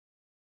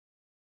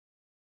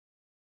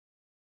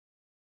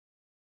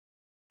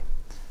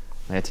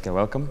Marjetica,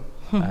 welcome.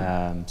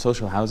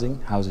 Social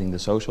housing, housing the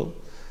social.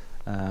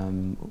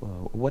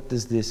 What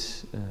does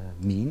this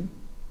mean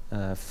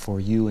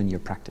for you in your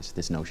practice,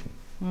 this notion?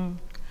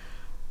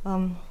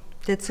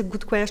 That's a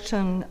good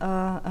question,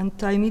 and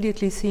I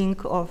immediately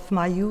think of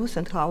my youth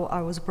and how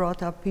I was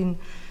brought up in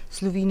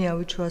Slovenia,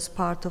 which was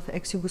part of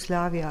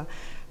ex-Yugoslavia.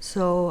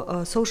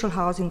 So social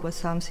housing was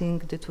something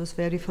that was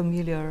very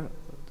familiar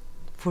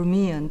for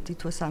me, and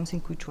it was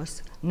something which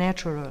was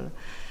natural.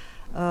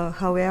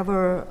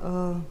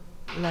 However,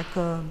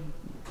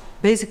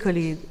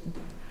 basically,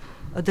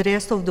 the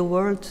rest of the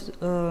world,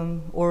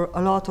 or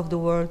a lot of the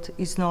world,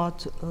 is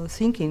not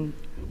thinking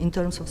in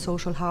terms of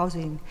social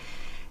housing.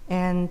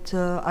 And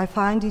I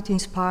find it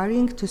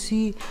inspiring to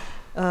see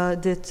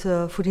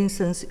that, for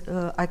instance,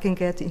 I can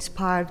get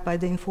inspired by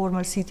the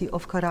informal city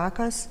of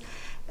Caracas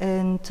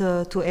and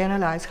to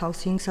analyze how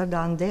things are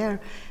done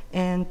there.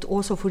 And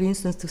also, for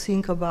instance, to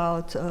think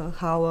about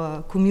how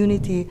a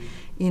community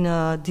in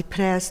a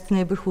depressed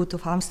neighborhood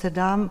of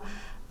Amsterdam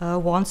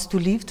wants to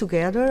live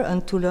together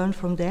and to learn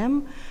from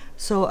them.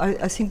 So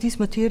I think this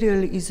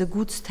material is a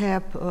good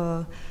step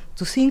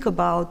to think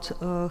about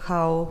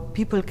how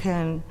people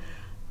can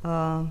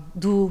how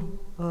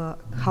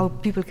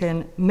people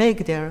can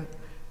make their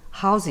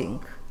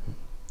housing.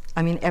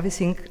 I mean,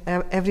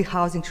 every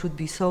housing should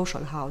be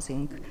social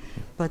housing,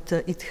 but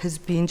it has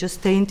been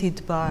just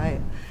tainted by,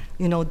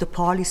 you know, the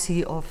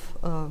policy of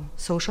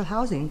social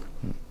housing.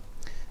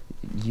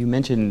 You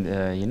mentioned,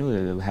 you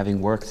know,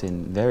 having worked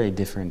in very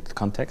different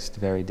contexts,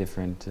 very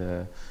different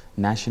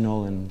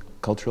national and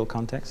cultural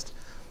contexts.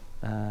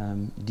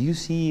 Do you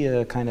see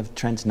a kind of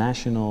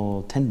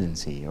transnational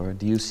tendency, or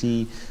do you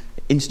see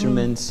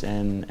instruments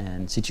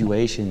and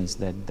situations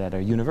that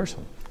are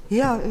universal?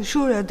 Yeah,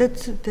 sure.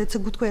 That's a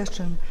good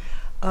question.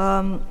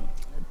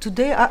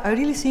 Today, I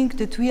really think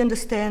that we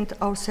understand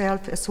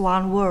ourselves as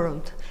one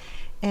world,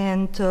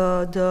 and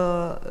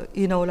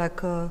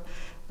the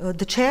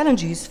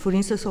challenges, for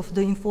instance, of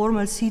the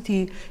informal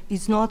city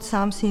is not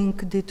something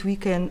that we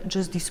can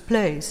just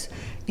displace.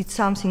 It's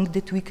something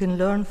that we can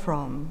learn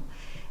from.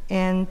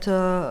 And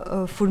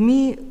for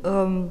me,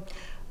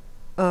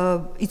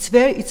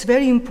 it's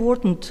very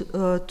important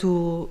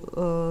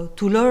to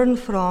learn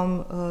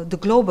from the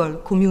global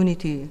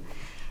community,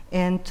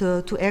 and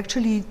to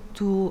actually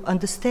to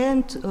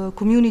understand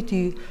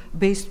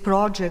community-based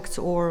projects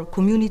or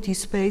community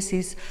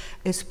spaces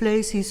as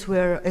places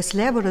where, as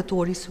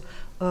laboratories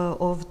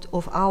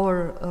of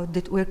our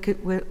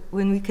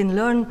when we can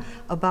learn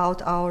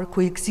about our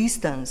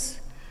coexistence.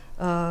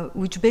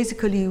 Which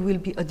basically will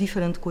be a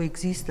different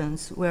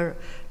coexistence, where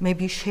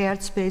maybe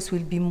shared space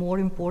will be more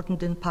important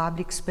than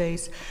public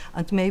space,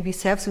 and maybe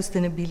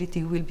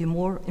self-sustainability will be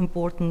more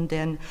important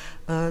than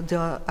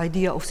the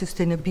idea of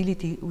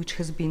sustainability, which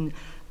has been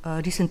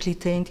recently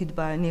tainted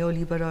by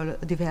neoliberal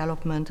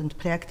development and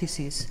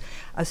practices.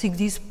 I think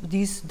these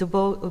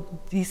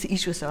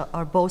issues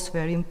are both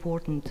very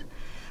important.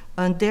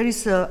 And there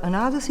is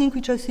another thing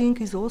which I think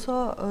is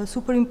also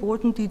super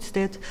important. It's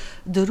that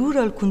the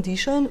rural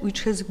condition,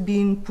 which has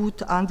been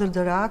put under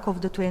the rug of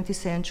the 20th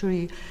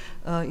century,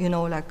 you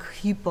know, like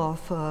heap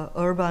of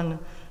urban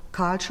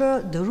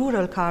culture, the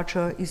rural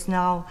culture is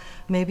now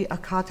maybe a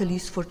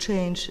catalyst for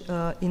change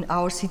in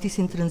our cities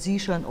in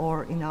transition,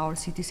 or in our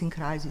cities in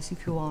crisis,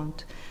 if you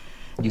want.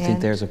 You think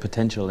there's a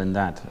potential in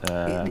that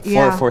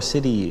for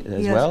city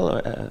as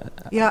well?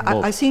 Yeah,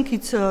 I think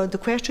it's the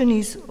question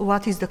is,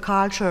 what is the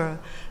culture?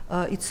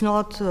 It's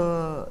not.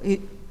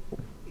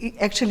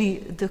 Actually,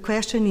 the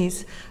question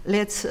is,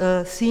 let's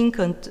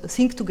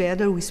think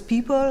together with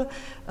people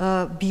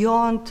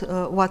beyond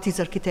what is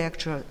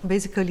architecture.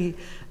 Basically,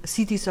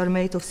 cities are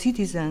made of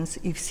citizens.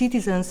 If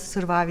citizens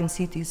survive in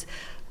cities,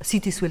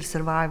 cities will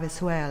survive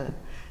as well.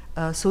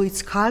 So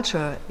it's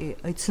culture.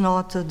 It's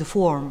not the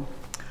form.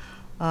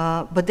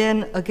 But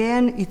then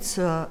again, it's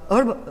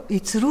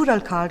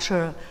rural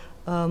culture,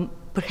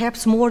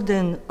 perhaps more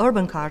than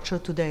urban culture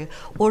today,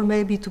 or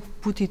maybe to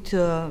put it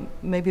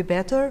maybe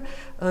better,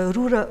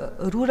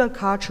 rural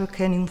culture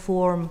can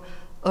inform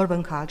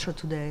urban culture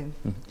today.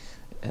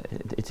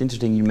 It's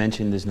interesting you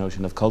mentioned this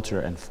notion of culture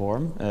and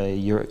form.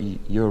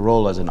 Your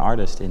role as an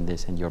artist in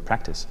this and your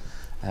practice,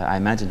 I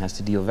imagine, has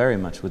to deal very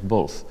much with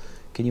both.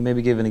 Can you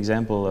maybe give an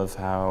example of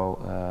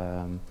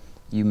how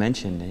you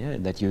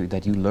mentioned that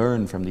you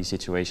learn from these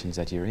situations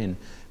that you're in?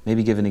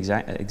 Maybe give an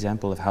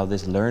example of how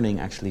this learning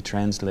actually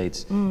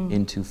translates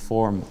into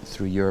form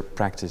through your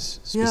practice,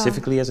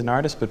 specifically as an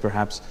artist, but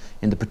perhaps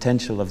in the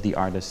potential of the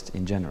artist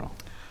in general.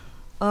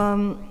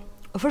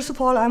 First of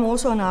all, I'm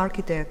also an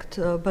architect,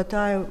 but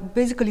I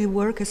basically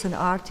work as an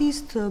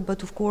artist,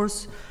 but of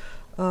course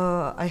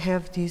I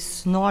have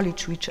this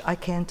knowledge which I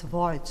can't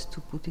avoid,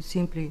 to put it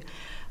simply.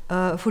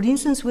 For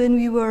instance, when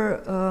we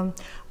were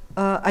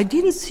I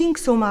didn't think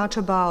so much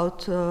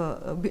about,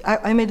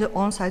 I made an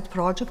on-site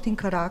project in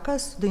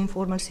Caracas, the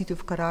informal city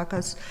of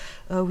Caracas,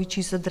 which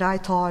is a dry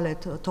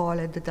toilet, a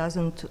toilet that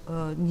doesn't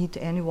need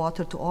any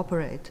water to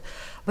operate.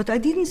 But I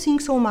didn't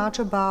think so much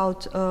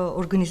about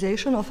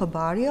organization of a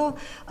barrio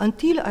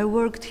until I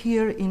worked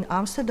here in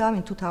Amsterdam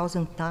in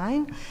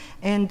 2009,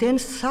 and then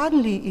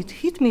suddenly it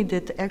hit me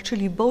that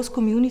actually both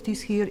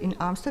communities here in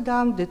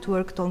Amsterdam that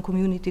worked on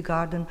community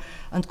garden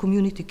and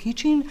community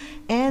kitchen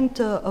and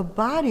a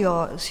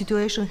barrio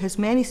situation has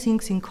many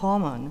things in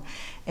common.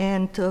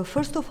 And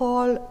first of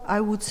all, I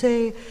would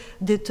say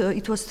that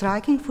it was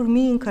striking for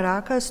me in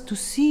Caracas to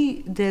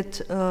see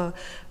that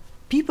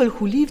people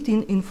who lived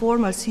in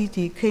informal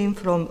city came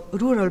from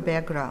rural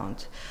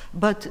background,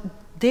 but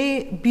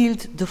they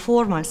built the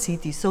formal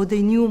city, so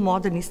they knew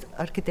modernist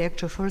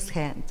architecture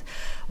firsthand.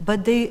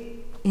 But they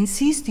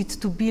insisted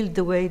to build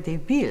the way they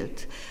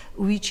built,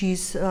 which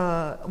is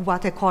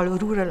what I call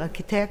rural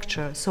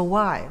architecture. So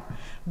why?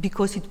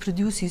 Because it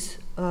produces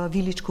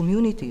village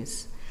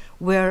communities,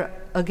 where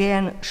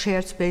again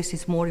shared space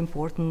is more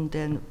important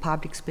than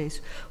public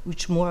space,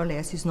 which more or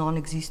less is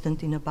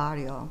non-existent in a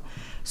barrio.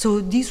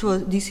 So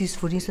this is,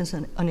 for instance,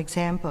 an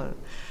example.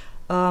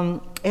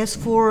 As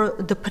for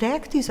the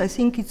practice, I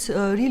think it's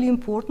really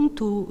important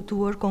to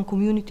work on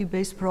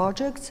community-based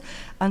projects,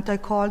 and I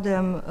call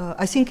them,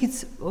 I think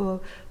it's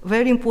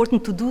very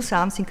important to do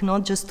something,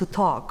 not just to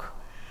talk.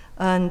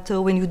 And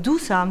when you do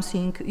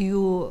something,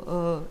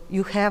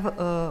 you have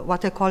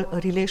what I call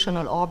a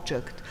relational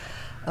object,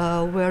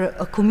 where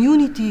a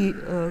community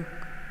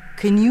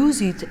can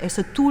use it as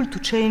a tool to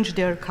change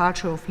their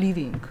culture of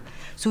living.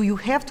 So you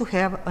have to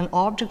have an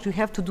object, you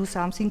have to do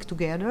something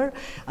together,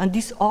 and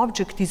this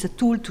object is a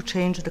tool to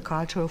change the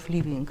culture of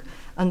living.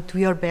 And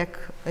we are back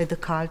at the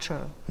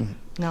culture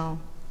now.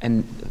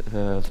 And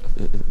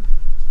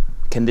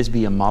can this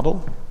be a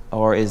model,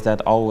 or is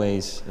that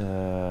always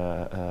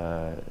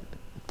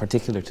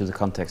particular to the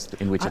context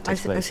in which it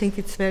takes place? I think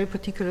it's very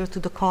particular to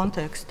the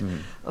context.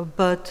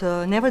 But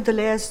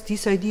nevertheless,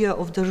 this idea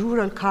of the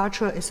rural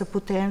culture as a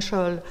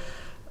potential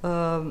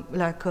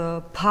like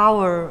a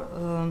power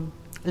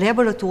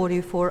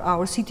laboratory for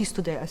our cities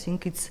today, I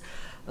think it's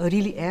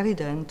really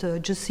evident.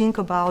 Just think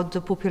about the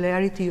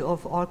popularity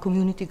of our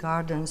community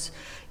gardens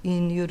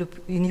in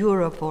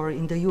Europe or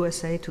in the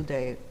USA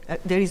today.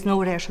 There is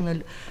no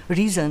rational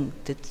reason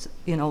that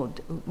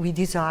we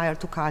desire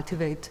to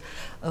cultivate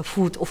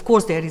food. Of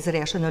course, there is a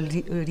rational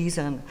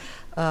reason,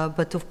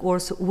 but of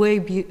course, way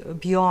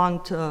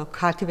beyond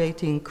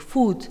cultivating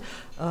food,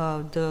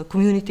 the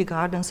community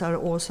gardens are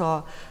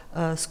also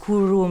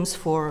schoolrooms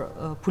for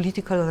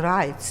political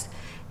rights.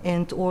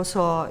 And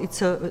also,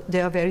 they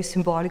are very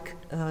symbolic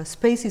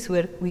spaces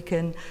where we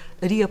can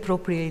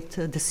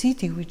reappropriate the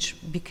city, which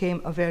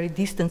became a very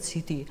distant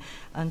city,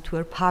 and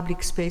where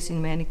public space in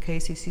many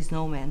cases is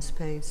no man's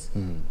space.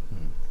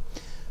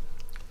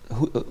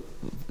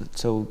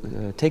 So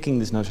taking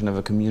this notion of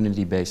a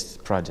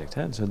community-based project,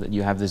 so that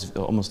you have this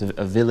almost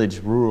a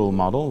village-rural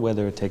model,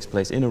 whether it takes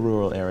place in a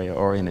rural area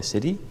or in a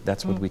city,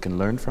 that's what we can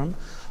learn from.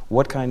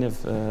 What kind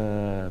of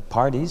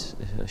parties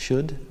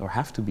should or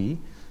have to be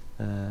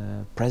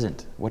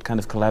present? What kind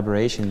of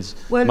collaborations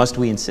must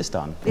we insist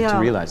on to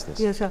realize this?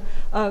 Yes,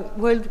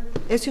 well,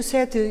 as you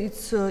said,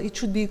 it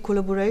should be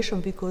collaboration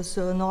because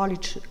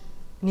knowledge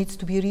needs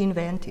to be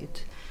reinvented.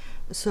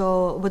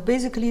 So, but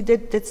basically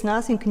that's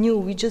nothing new.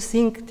 We just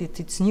think that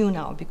it's new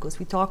now because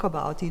we talk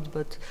about it,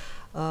 but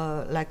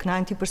like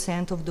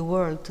 90% of the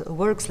world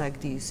works like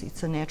this.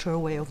 It's a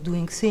natural way of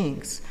doing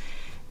things.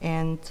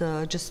 And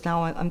just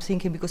now I'm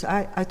thinking, because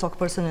I talk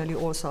personally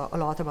also a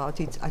lot about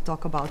it, I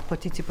talk about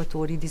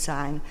participatory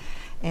design.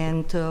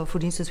 And for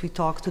instance, we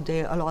talk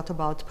today a lot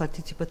about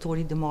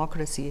participatory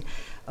democracy.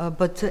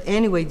 But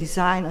anyway,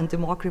 design and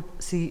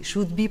democracy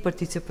should be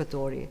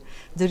participatory.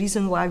 The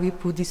reason why we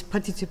put this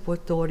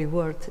participatory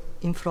word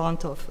in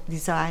front of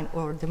design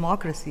or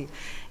democracy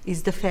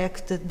is the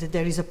fact that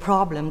there is a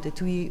problem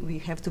that we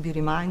have to be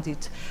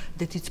reminded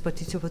that it's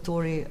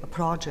participatory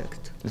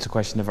project. It's a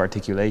question of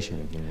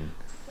articulation, you mean?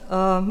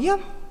 Yeah,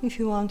 if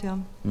you want, yeah.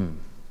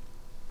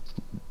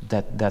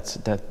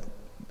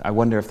 I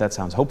wonder if that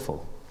sounds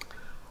hopeful.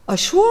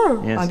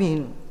 Sure. Yes. I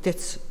mean,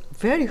 that's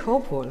very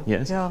hopeful.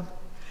 Yes. Yeah.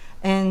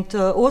 And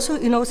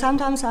also,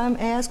 sometimes I'm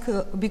asked,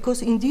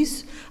 because in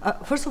this,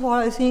 first of all,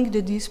 I think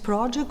that these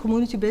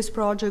community-based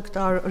projects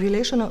are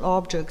relational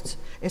objects,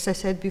 as I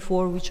said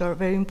before, which are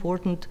very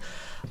important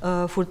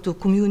for the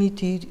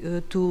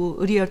community to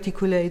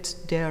re-articulate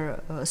their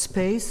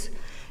space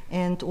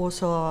and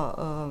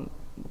also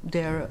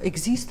their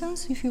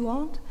existence, if you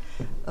want.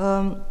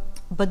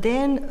 But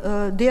then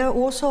they are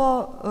also,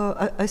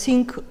 I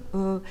think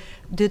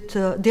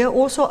that they are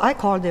also, I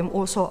call them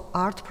also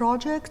art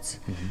projects,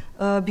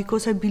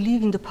 because I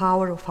believe in the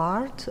power of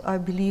art. I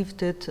believe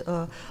that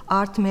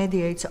art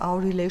mediates our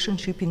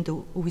relationship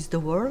with the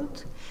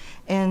world.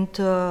 And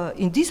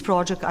in this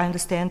project, I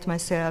understand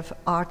myself,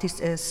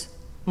 artist as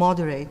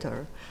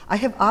moderator. I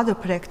have other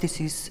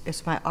practices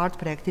as my art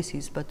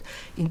practices, but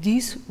in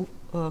this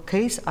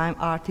case, I'm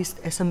artist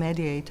as a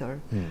mediator.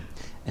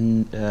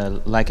 And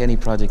like any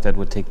project that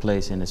would take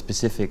place in a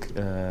specific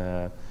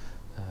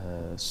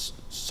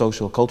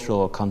social,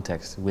 cultural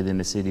context within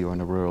the city or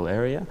in a rural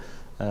area,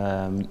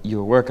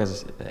 your work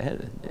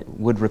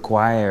would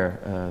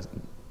require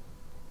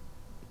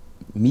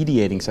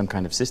mediating some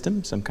kind of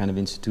system, some kind of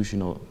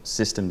institutional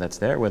system that's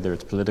there, whether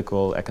it's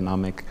political,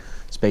 economic,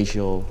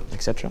 spatial,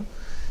 etc.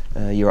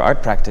 Your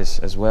art practice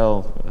as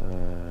well,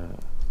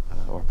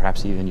 or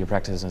perhaps even your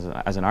practice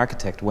as an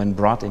architect, when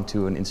brought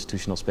into an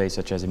institutional space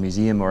such as a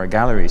museum or a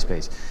gallery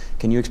space.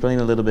 Can you explain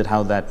a little bit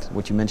how that,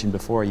 what you mentioned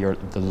before,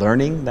 the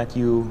learning that's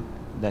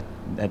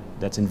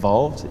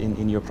involved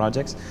in your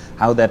projects,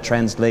 how that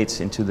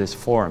translates into this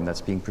form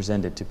that's being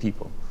presented to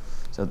people?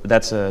 So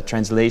that's a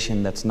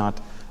translation that's not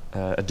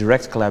a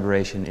direct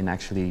collaboration in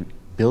actually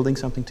building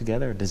something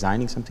together,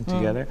 designing something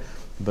together,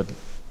 but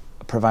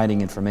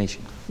providing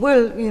information.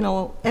 Well, you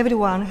know,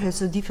 everyone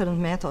has a different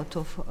method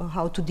of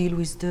how to deal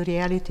with the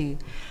reality.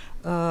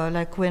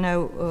 Like when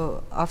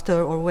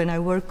when I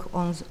work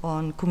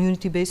on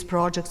community-based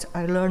projects,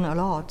 I learn a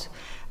lot.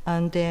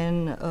 And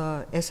then,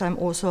 as I'm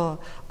also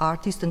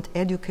artist and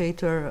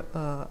educator,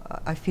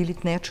 I feel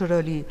it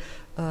naturally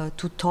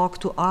to talk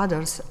to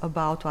others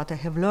about what I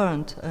have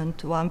learned. And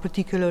one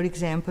particular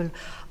example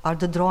are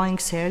the drawing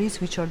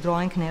series, which are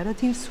drawing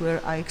narratives, where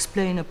I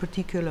explain a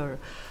particular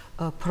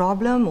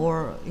problem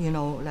or, you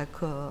know, like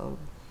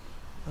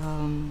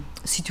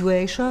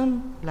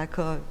situation, like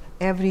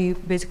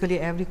basically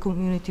every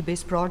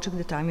community-based project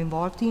that I'm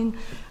involved in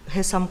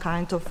has some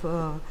kind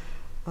of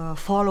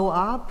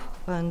follow-up,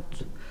 and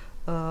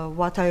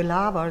what I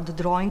love are the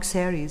drawing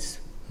series.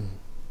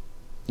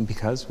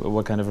 Because?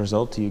 What kind of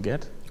result do you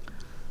get?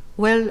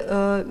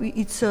 Well,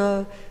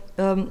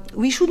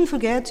 we shouldn't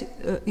forget,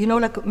 you know,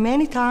 like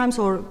many times,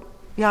 or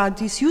yeah,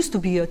 this used to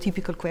be a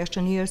typical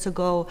question years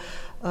ago,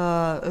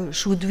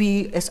 should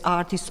we as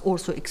artists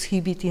also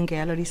exhibit in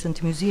galleries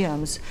and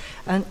museums?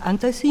 And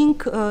I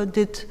think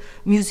that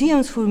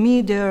museums, for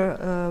me,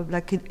 they're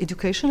like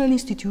educational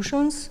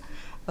institutions,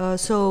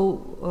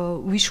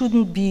 so we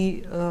shouldn't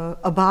be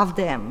above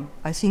them.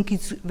 I think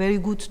it's very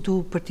good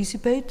to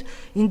participate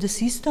in the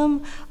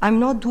system. I'm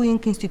not doing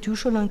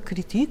institutional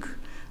critique,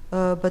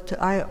 but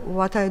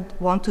what I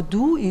want to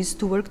do is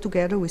to work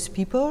together with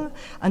people,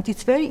 and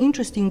it's very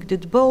interesting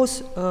that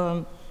both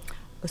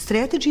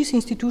strategies,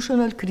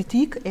 institutional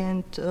critique,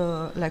 and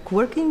like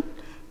working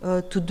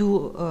to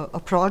do a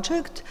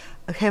project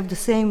have the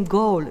same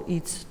goal.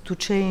 It's to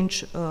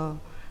change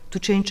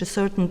a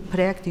certain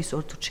practice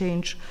or to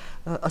change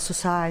a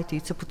society.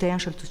 It's a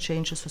potential to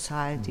change a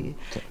society.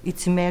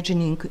 It's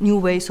imagining new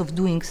ways of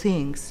doing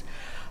things.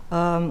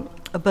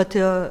 But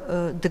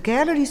the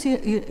galleries,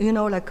 you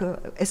know, like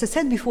as I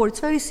said before, it's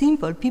very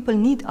simple. People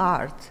need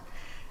art.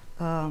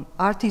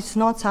 Art is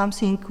not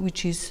something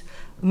which is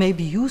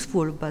maybe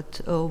useful,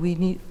 but we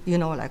need, you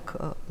know,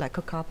 like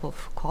a cup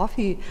of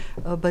coffee.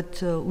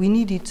 But we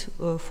need it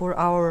for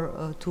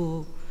our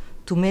to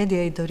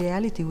mediate the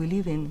reality we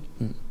live in.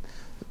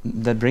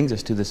 That brings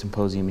us to the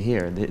symposium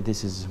here.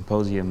 This is a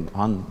symposium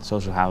on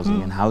social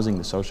housing and housing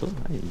the social.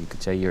 You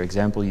could say your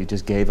example you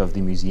just gave of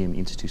the museum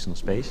institutional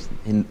space.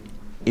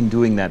 In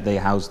doing that, they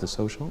house the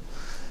social.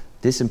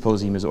 This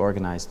symposium is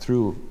organized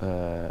through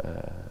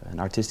an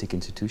artistic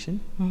institution,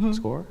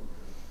 SKOR.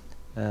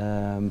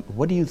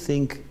 What do you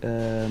think,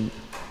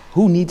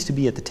 who needs to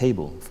be at the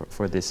table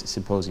for this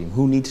symposium?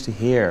 Who needs to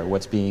hear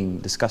what's being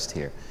discussed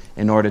here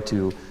in order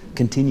to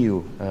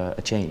continue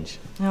a change?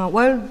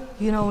 Well,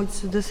 you know,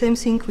 it's the same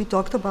thing we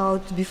talked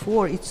about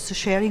before. It's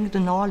sharing the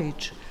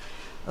knowledge.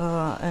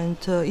 And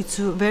it's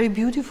very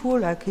beautiful.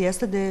 Like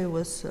yesterday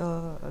was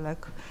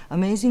like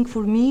amazing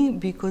for me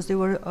because there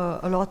were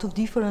a lot of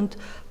different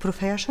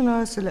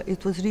professionals.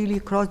 It was really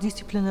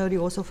cross-disciplinary,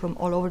 also from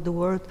all over the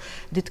world,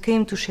 that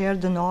came to share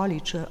the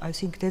knowledge. I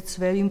think that's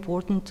very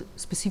important,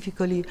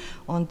 specifically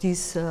on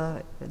this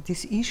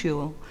this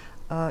issue.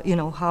 You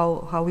know,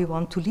 how we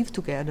want to live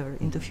together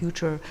in the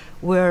future,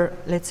 where,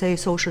 let's say,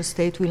 social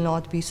state will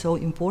not be so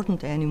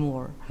important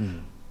anymore.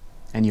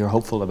 And you're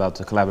hopeful about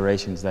the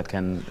collaborations that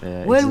can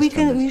well,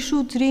 we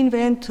should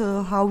reinvent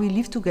how we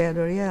live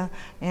together, yeah.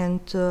 And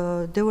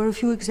there were a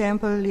few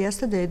examples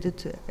yesterday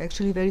that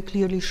actually very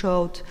clearly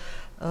showed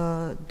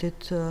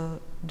that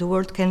the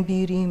world can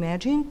be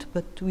reimagined,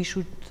 but we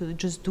should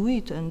just do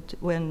it. And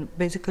when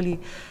basically,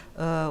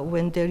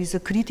 when there is a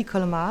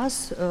critical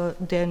mass,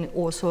 then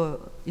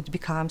also it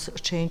becomes a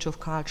change of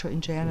culture in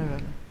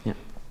general. Yeah.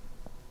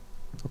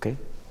 Okay,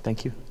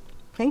 thank you.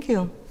 Thank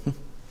you.